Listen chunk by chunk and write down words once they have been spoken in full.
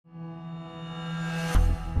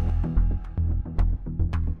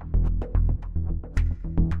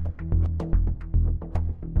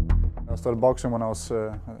started boxing when I was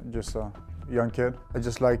just a young kid. I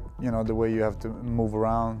just like, the way you have to move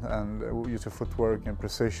around and use your footwork and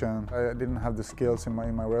precision. I didn't have the skills in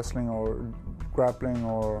my wrestling or grappling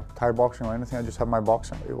or Thai boxing or anything. I just had my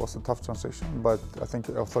boxing. It was a tough transition, but I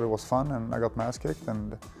thought it was fun, and I got my ass kicked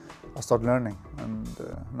and I started learning, and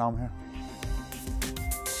now I'm here.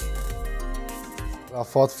 I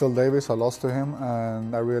fought Phil Davis, I lost to him,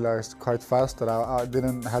 and I realized quite fast that I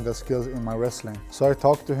didn't have the skills in my wrestling. So I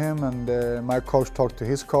talked to him, and my coach talked to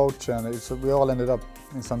his coach, and we all ended up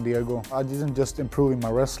in San Diego. I didn't just improve in my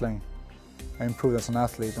wrestling, I improved as an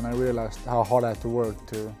athlete, and I realized how hard I had to work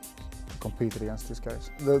to compete against these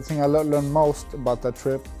guys. The thing I learned most about that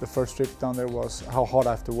trip, the first trip down there, was how hard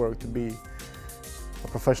I have to work to be a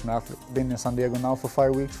professional athlete. Been in San Diego now for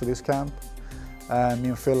 5 weeks for this camp, and me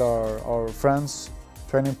and Phil are friends,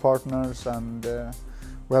 training partners, and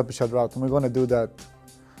we help each other out. And we're going to do that,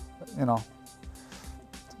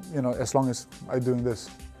 as long as I'm doing this.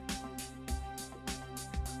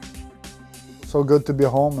 So good to be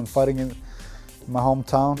home and fighting in my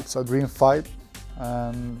hometown. It's a dream fight,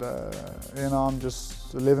 and I'm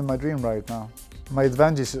just living my dream right now. My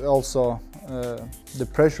advantage is also the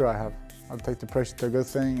pressure I have. I'll take the pressure to a good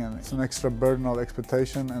thing, and it's an extra burden of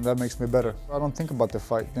expectation, and that makes me better. I don't think about the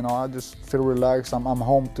fight, I just feel relaxed. I'm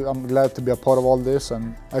home. I'm glad to be a part of all this,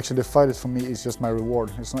 and actually the fight is, for me, is just my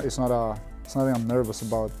reward. It's nothing I'm nervous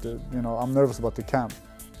about. I'm nervous about the camp.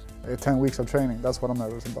 10 weeks of training, that's what I'm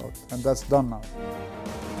nervous about, and that's done now.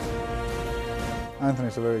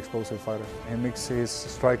 Anthony's a very explosive fighter. He mixes his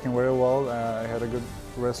striking very well. He had a good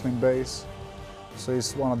wrestling base. So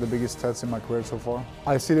he's one of the biggest threats in my career so far.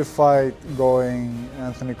 I see the fight going,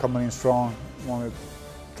 Anthony coming in strong, want to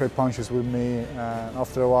trade punches with me, and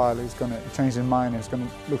after a while he's going to change his mind, he's going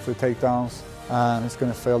to look for takedowns, and he's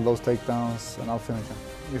going to fail those takedowns, and I'll finish him.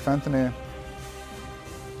 If Anthony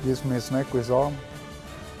gives me his neck with his arm,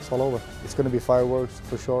 it's all over. It's going to be fireworks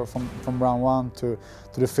for sure, from round 1 to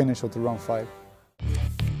the finish of the round 5.